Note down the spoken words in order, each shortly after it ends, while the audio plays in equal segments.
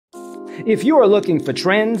If you are looking for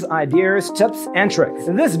trends, ideas, tips, and tricks,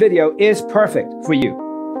 this video is perfect for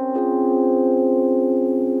you.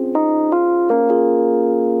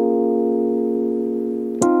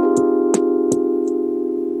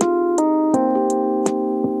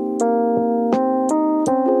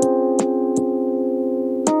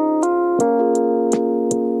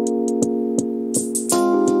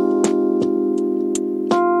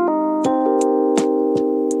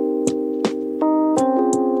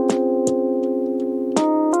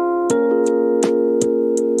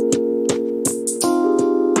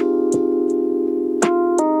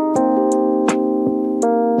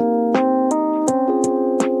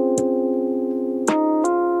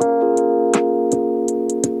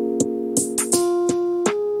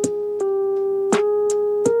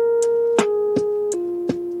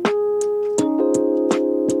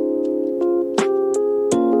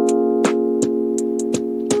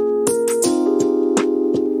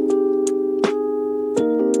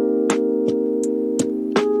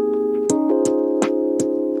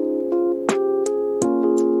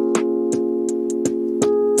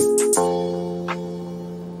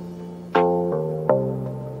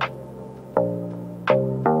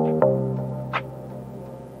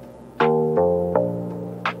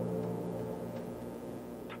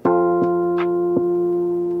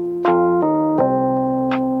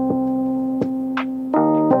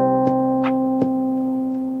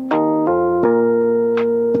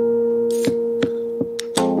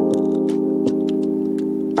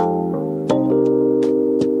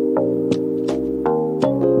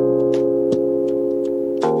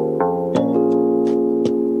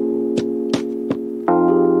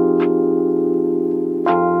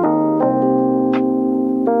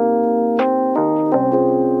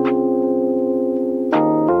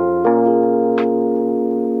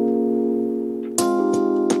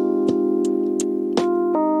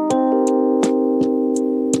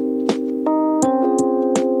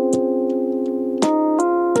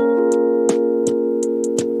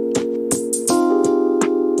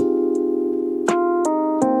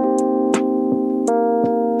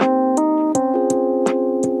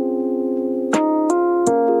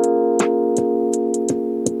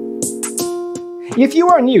 If you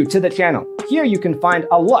are new to the channel, here you can find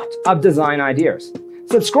a lot of design ideas.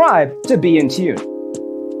 Subscribe to be in tune.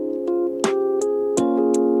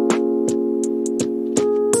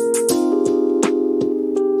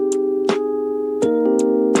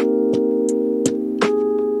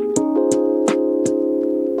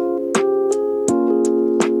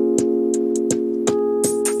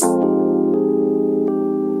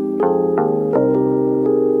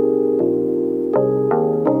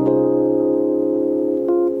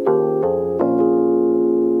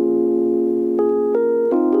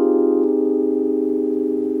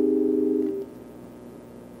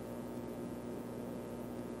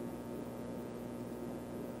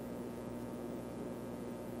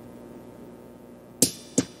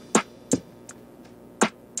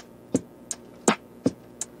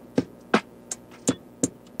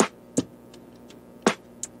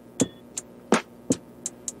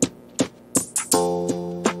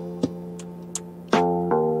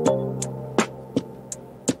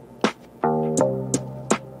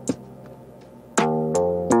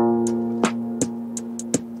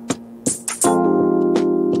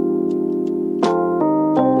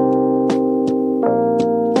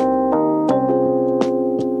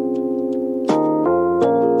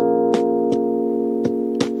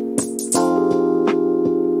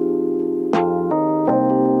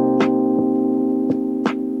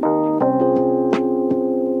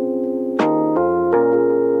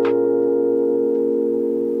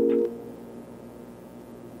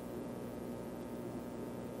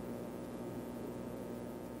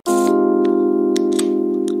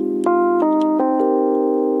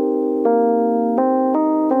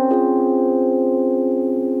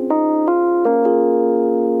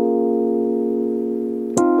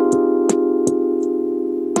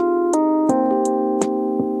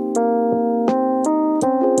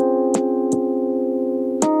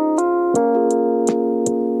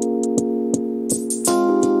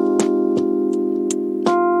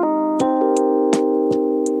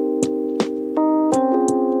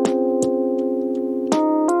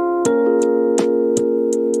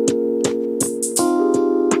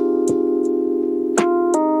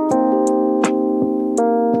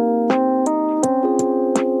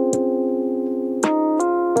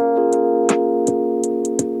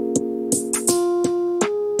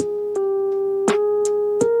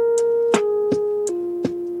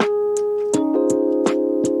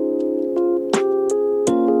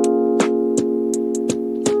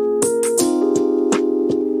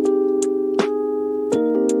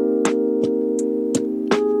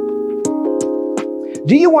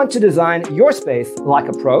 Do you want to design your space like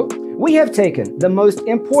a pro? We have taken the most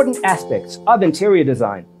important aspects of interior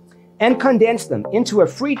design and condensed them into a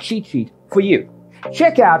free cheat sheet for you.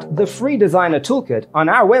 Check out the free designer toolkit on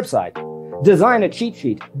our website,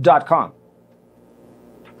 designercheatsheet.com.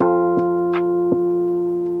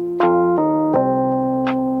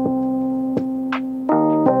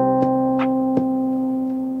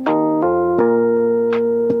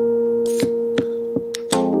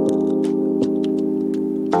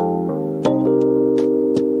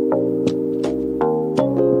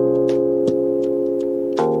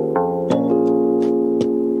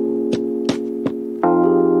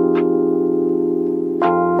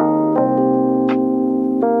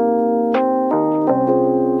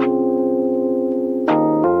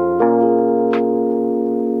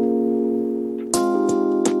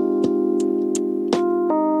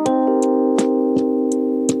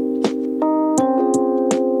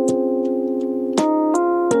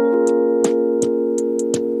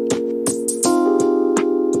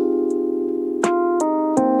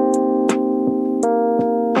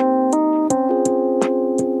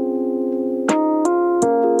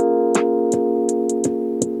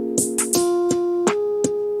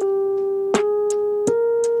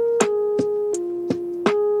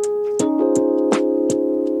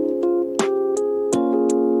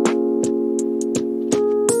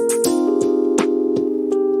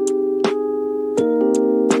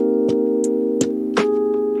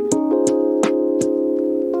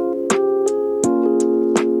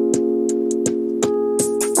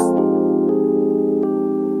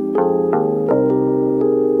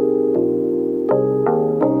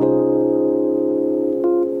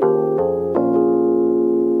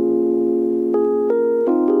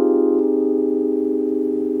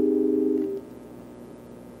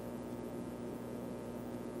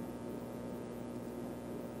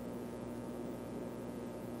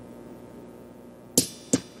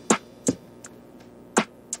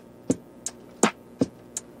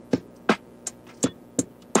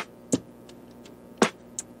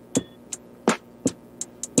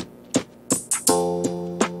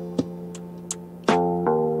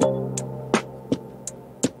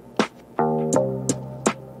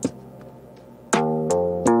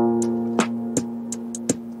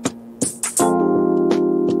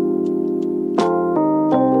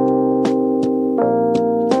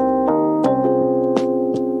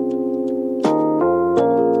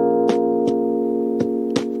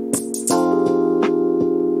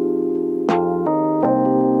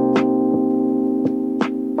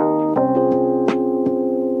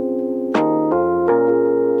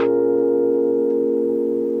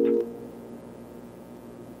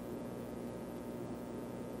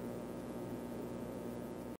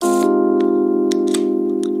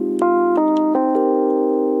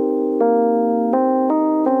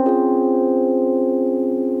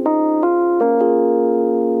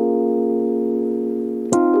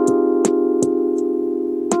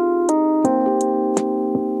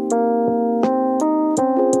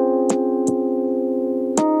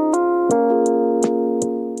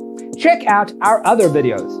 Check out our other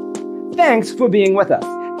videos. Thanks for being with us.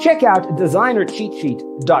 Check out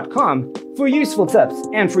designercheatsheet.com for useful tips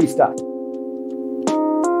and free stuff.